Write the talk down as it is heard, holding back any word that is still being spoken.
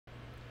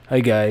Hi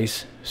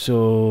guys,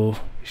 so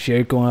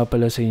share ko nga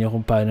pala sa inyo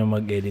kung paano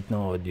mag-edit ng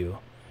audio.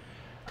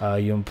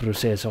 Yung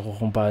proseso ko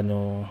kung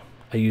paano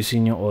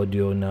ayusin yung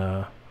audio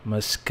na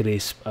mas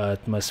crisp at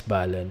mas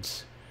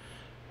balance.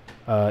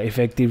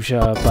 Effective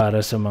siya para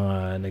sa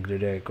mga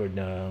nagre-record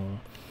ng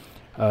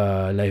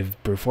live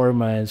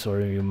performance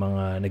or yung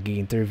mga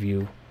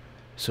nag-i-interview.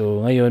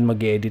 So ngayon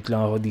mag-edit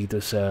lang ako dito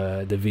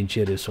sa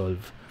Davinci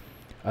Resolve.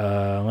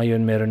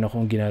 Ngayon meron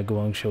akong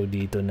ginagawang show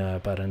dito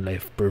na parang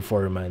live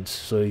performance.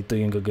 So ito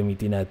yung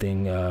gagamitin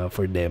natin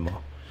for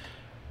demo.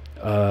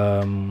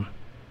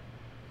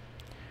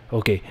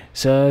 Okay,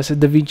 sa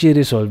Davinci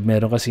Resolve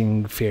meron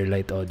kasing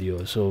Fairlight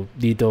audio. So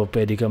dito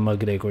pwede kang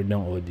mag-record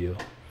ng audio.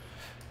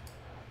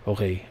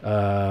 Okay,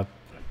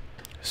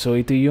 so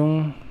ito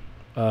yung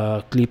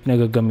clip na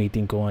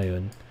gagamitin ko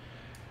ngayon.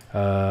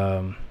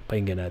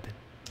 Pakinggan natin.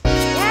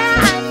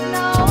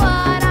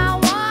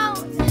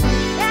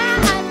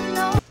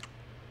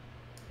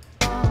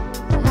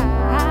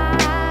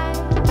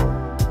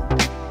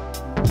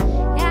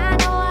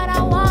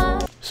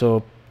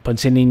 So,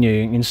 pansinin nyo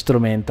yung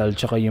instrumental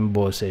tsaka yung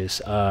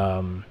boses,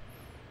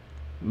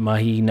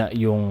 mahina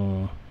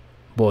yung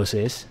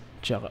boses.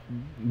 Tsaka,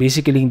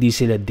 basically, hindi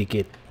sila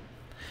dikit.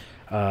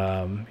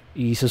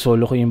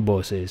 Isasolo ko yung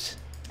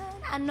boses.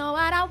 I know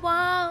what I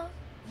want,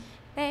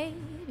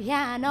 baby.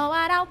 I know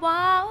what I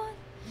want,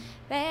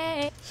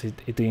 baby. So,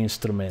 ito yung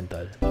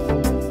instrumental.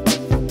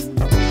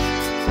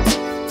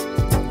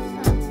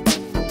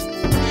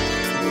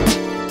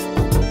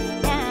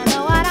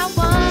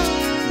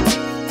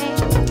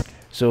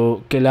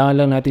 So,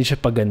 kailangan lang natin siya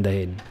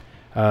pagandahin.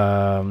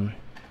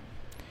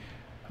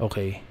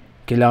 Okay.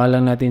 Kailangan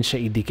lang natin siya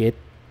idikit.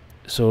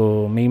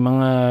 So, may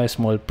mga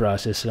small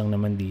process lang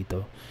naman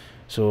dito.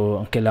 So,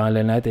 ang kailangan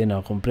lang natin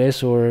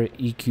compressor,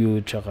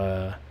 EQ,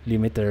 tsaka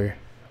limiter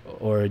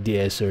or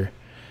de-esser.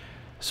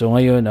 So,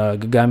 ngayon,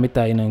 gagamit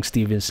tayo ng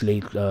Steven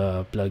Slate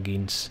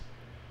plugins.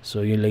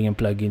 So, yun lang yung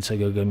plugins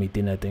na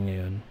gagamitin natin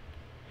ngayon.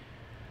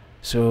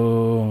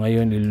 So,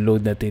 ngayon,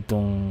 i-load natin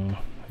itong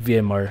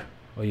VMR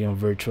o yung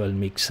virtual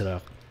mix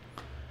rack.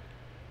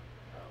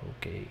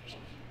 Okay.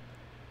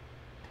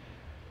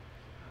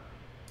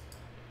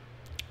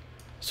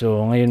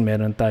 So, ngayon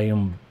meron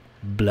tayong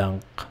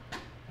blank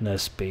na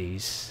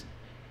space.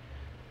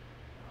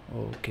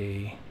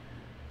 Okay.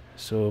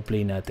 So,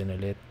 play natin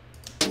ulit.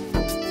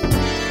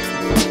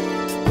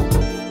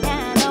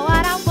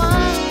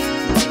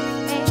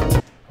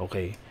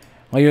 Okay.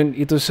 Ngayon,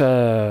 ito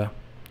sa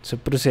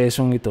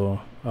prosesong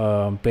ito,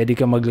 pwede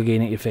ka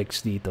maglagay ng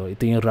effects dito.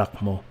 Ito yung rack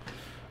mo.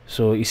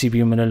 So,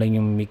 isipin mo na lang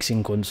yung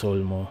mixing console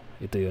mo.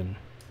 Ito yun.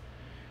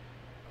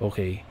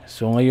 Okay.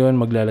 So,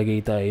 ngayon, maglalagay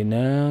tayo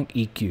ng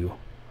EQ.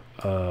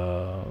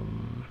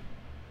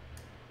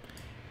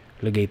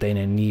 Lagay tayo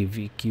ng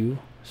Neve EQ.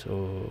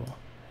 So,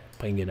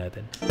 pakinggan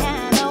natin.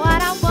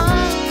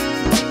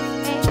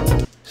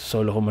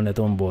 Solo ko muna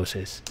itong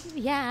boses.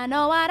 Yeah, I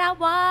know what I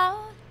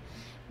want.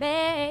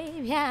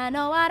 Babe, yeah, I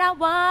know what I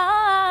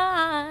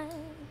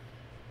want.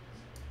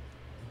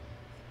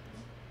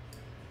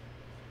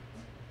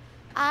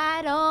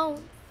 I don't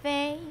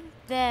think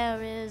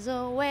there is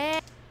a way.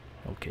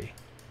 Okay.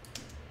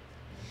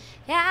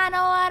 Yeah, I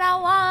know what I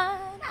want.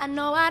 I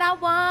know what I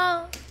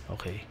want.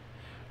 Okay.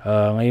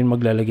 Ngayon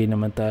maglalagay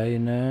naman tayo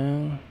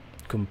ng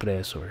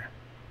compressor.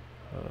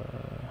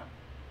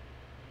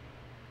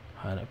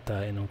 Hanap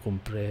tayo ng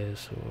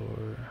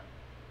compressor.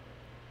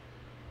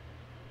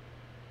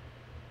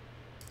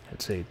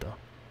 Let's say ito.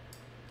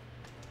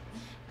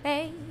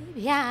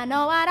 Baby, I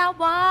know what I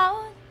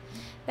want.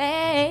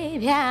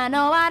 Baby, I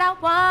know what I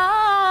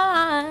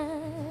want.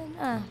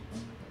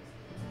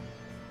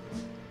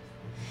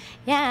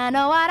 Yeah, I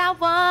know what I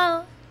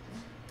want.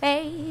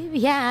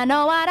 Baby, I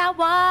know what I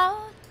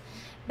want.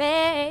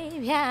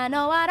 Baby, I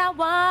know what I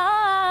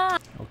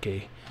want.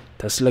 Okay.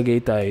 Tapos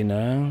lagay tayo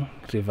ng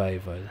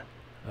revival.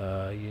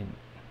 Yun.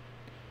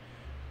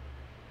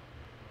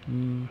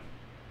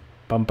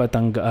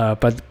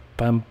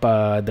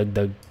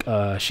 Pampadagdag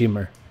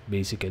shimmer,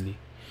 basically.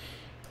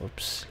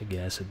 Oops,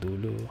 lagyan sa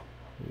dulo.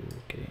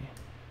 Okay.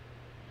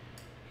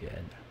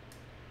 Yan.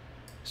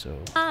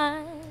 So,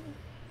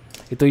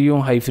 ito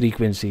yung high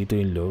frequency, ito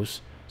yung lows.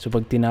 So,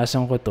 pag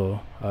tinasan ko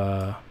to,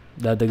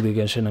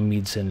 dadagdagan siya ng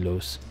mids and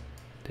lows.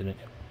 Tignan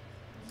niyo.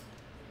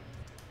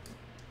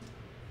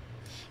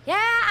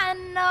 Yeah, I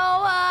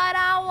know what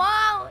I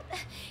want.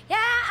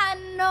 Yeah, I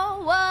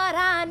know what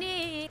I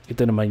need.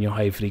 Ito naman yung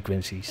high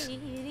frequencies.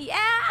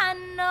 Yeah, I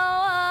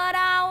know what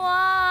I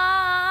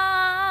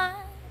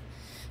want.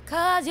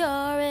 'Cause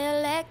you're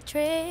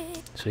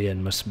electric. So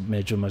yan,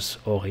 medyo mas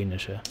okay na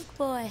siya.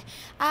 Boy,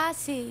 I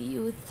see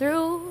you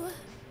through.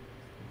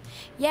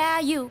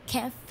 Yeah, you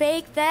can't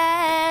fake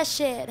that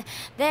shit.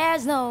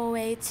 There's no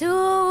way to.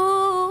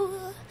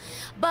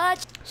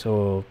 But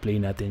so, play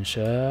natin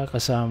siya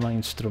kasama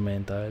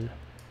instrumental.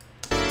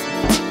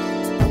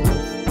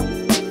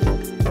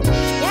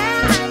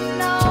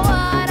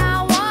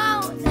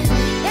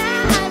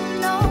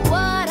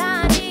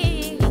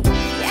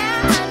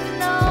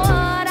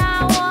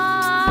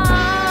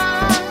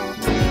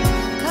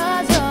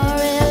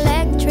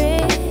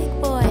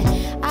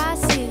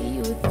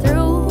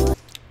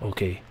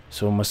 Okay,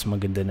 so mas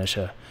maganda na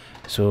siya.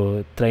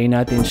 So, try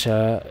natin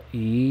siya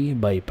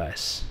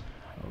i-bypass.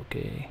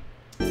 Okay.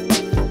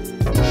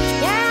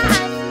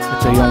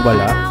 Ito yung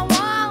wala.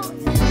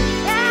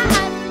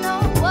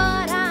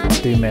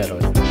 Ito yung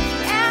meron.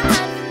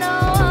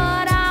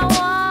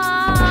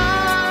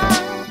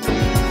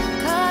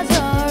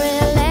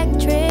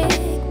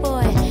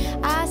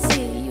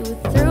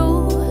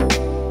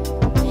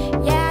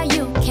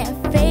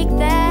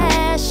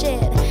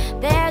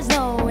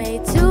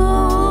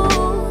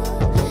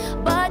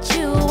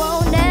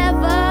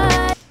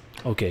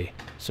 Okay,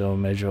 so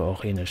medyo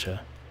okay na siya.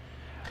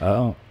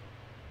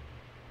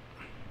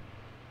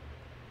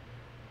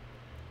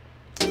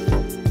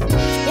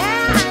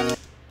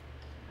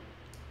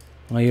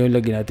 Ngayon,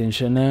 lagyan natin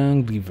siya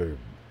ng reverb.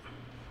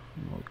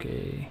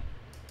 Okay.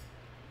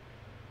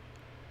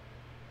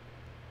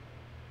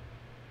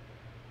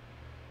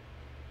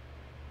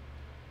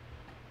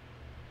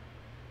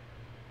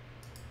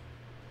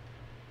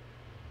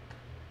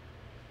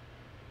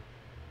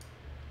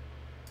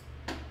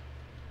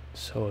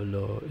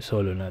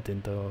 Solo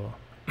natin to.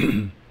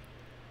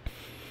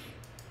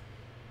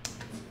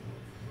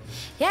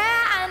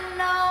 Yeah, I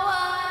know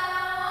what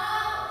I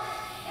want.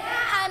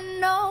 Yeah, I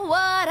know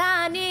what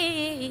I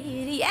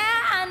need. Yeah,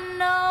 I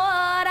know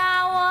what I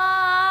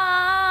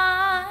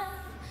want.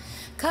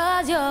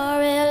 'Cause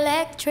you're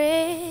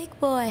electric,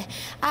 boy.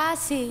 I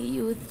see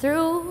you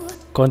through.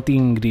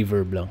 Konting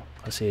reverb lang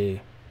kasi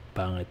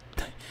pangit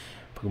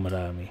pag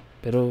marami.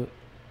 Pero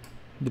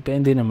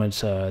depende naman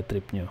sa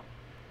trip nyo.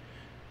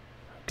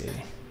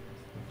 Okay.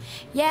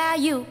 Yeah,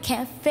 you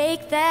can't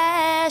fake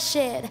that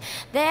shit.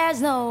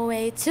 There's no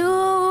way to.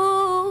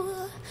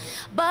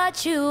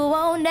 But you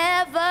won't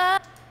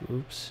never.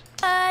 Oops.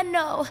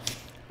 Know.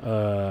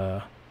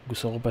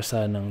 Gusto ko pa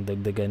sanang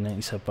dagdagan ng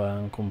isa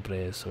pang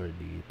compressor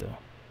dito.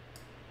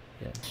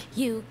 Yan.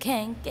 You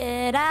can't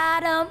get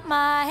out of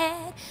my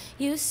head.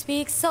 You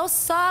speak so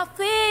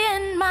softly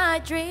in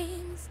my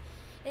dreams.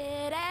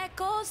 It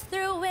echoes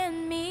through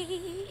in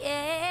me.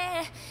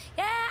 Yeah,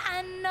 yeah,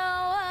 I know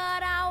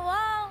what I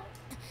want.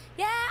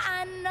 Yeah,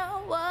 I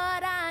know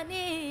what I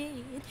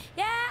need.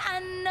 Yeah,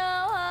 I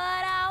know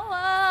what I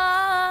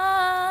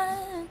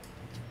want.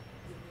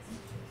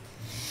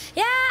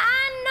 Yeah,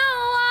 I know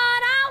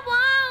what I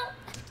want.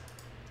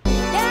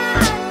 Yeah,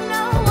 I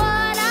know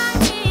what I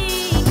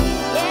need.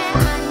 Yeah,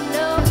 I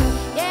know.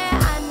 Yeah,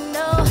 I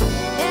know.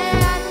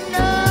 Yeah, I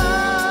know.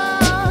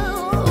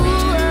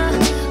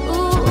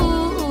 Ooh,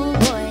 ooh,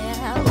 boy,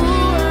 yeah.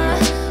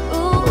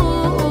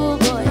 Ooh,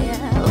 boy,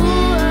 yeah.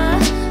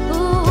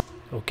 Ooh.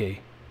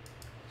 Okay.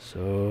 So,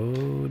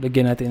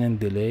 lagyan natin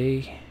ng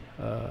delay.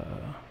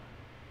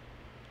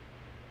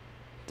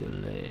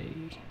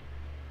 Delay.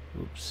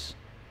 Oops.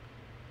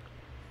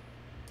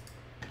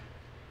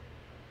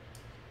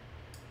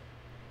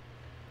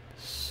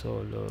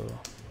 Solo.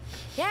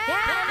 Yeah,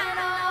 I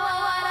know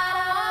what I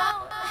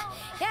want.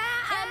 Yeah,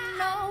 I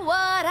know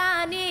what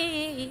I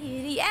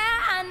need. Yeah,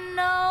 I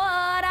know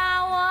what I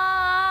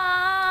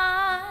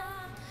want.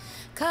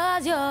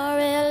 'Cause you're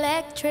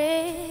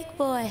electric,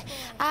 boy.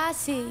 I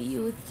see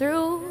you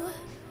through.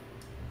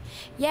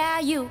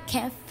 Yeah, you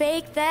can't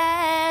fake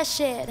that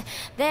shit.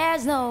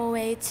 There's no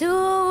way to.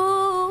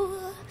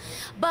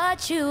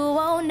 But you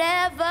won't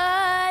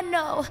never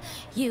know.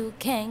 You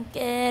can't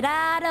get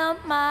out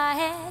of my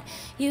head.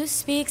 You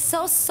speak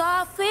so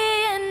softly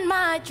in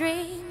my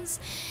dreams.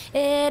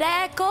 It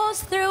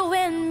echoes through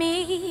in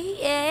me.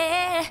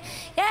 Yeah,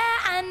 yeah,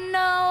 I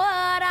know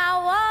what I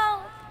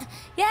want.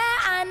 Yeah,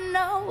 I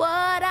know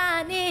what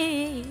I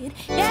need.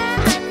 Yeah,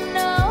 I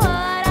know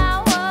what I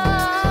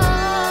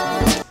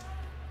want.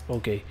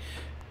 Okay.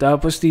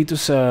 Tapos dito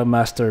sa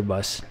master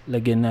bus,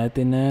 lagyan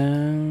natin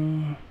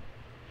ng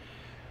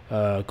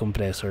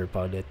compressor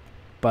pa ulit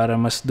para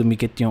mas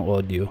dumikit yung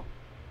audio.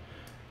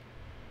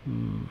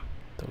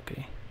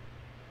 Okay.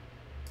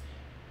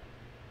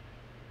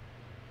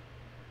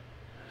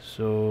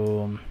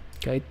 So,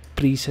 kahit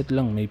preset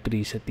lang, may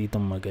preset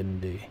dito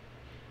maganda eh.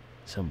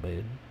 Saan ba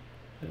yun?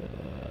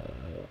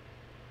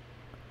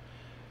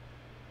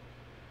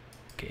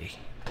 Okay,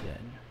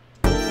 yan.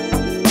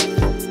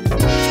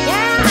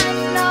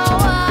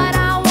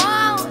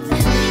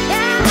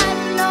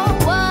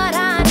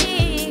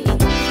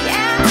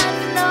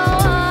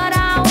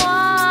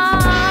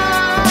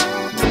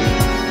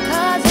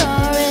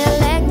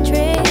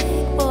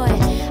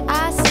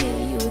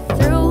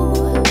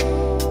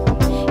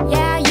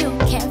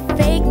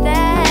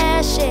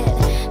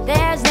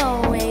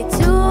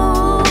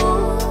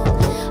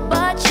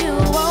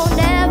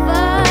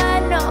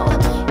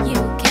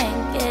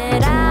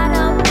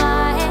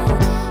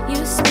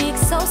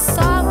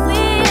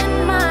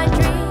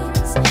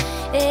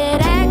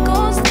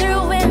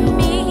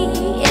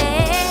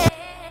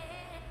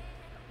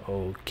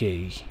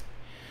 Okay.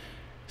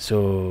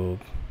 So,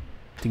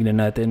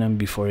 tignan natin ang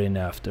before and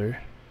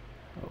after.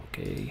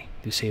 Okay.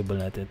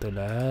 Disable natin ito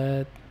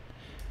lahat.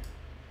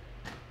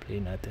 Play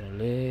natin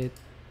ulit.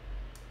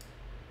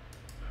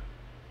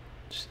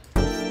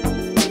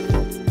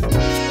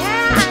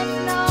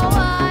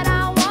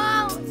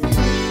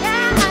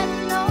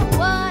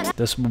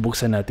 Tapos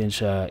bubuksan natin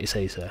siya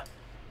isa-isa.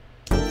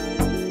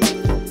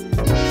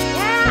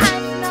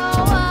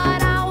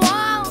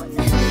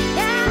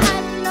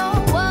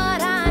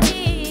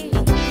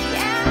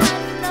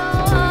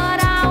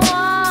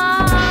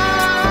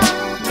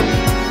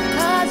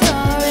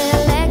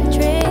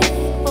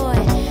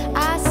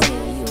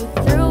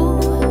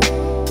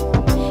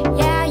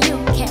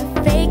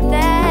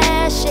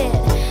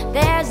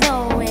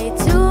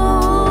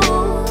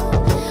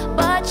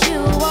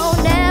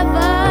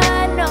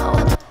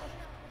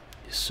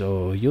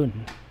 So, yun.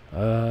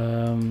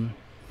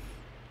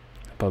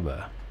 Apa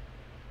ba?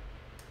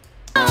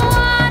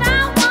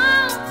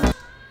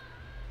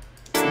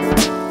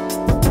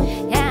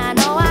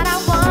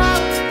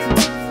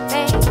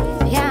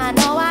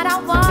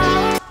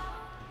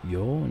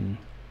 Yun.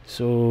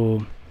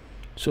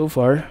 So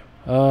far,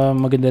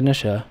 maganda na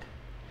siya.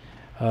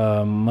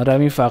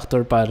 Maraming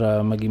factor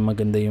para maging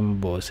maganda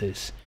yung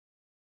boses.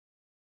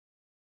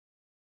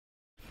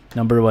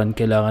 Number 1,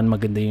 kailangan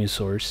maganda yung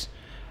source.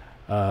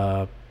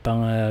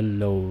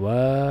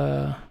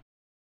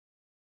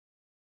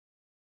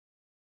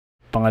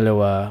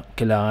 Pangalawa,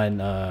 kailangan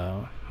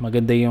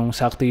maganda yung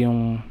sakto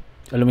yung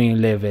alam mo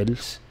yung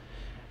levels.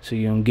 So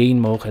yung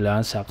gain mo,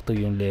 kailangan sakto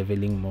yung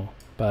leveling mo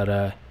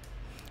para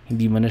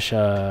hindi mo na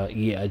siya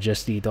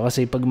i-adjust dito.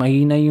 Kasi pag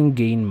mahina yung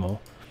gain mo,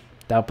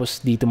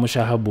 tapos dito mo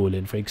siya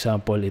habulin. For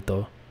example,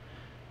 ito.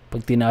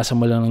 Pag tinaasa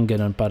mo lang ng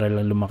ganun para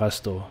lang lumakas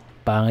to,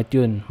 pangit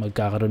yun.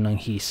 Magkakaroon ng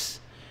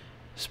hiss.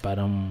 So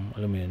parang,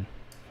 alam mo yun,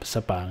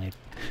 sa pangit.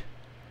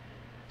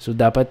 So,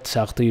 dapat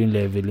sakto yung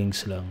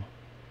levelings lang.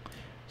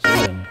 So,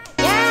 yun.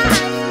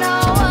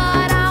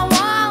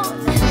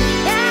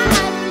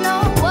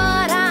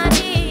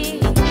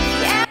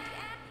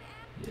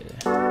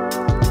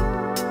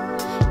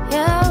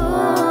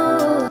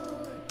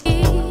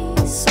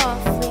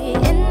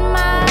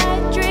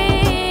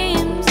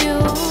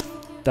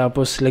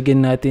 Tapos,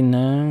 lagyan natin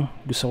ng,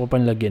 gusto ko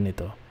pang lagyan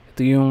ito.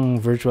 Ito yung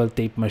virtual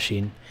tape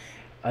machine.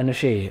 Ano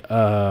siya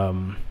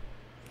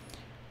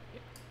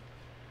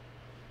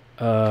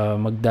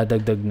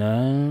magdadagdag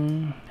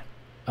ng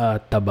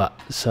taba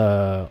sa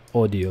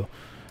audio.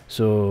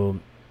 So,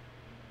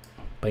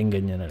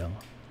 pakinggan niya na lang.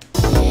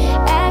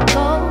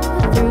 Echo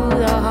through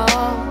the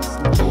halls,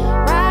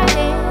 right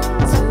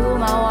into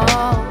my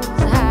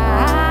walls.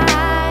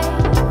 High.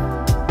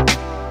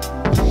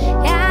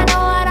 Yeah, I know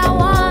what I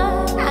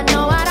want. I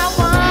know what I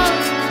want.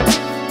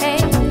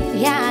 Hey,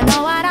 yeah, I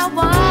know what I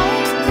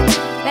want.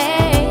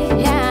 Hey,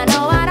 yeah, I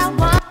know what I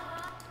want.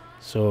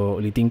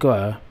 So, ulitin ko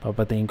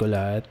papatayin ko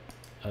lahat.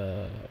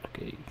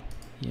 Okay.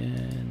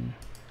 Yan.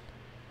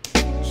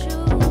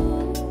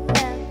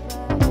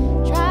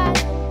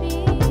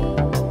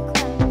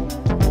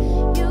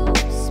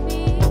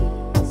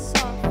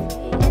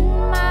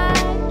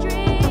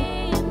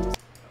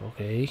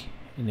 Okay.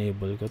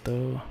 Enable ko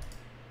to.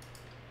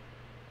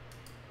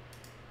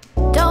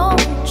 Don't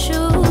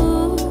you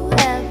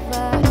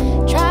ever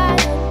try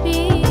to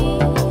be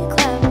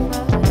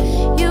clever.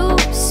 You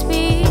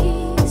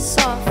speak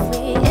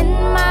softly in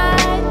my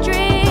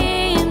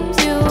dreams.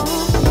 You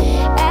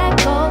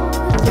echo.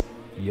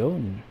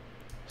 Yun.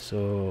 So,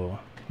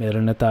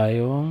 meron na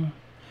tayong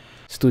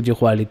studio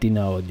quality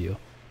na audio.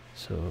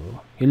 So,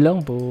 yun lang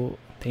po.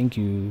 Thank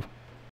you.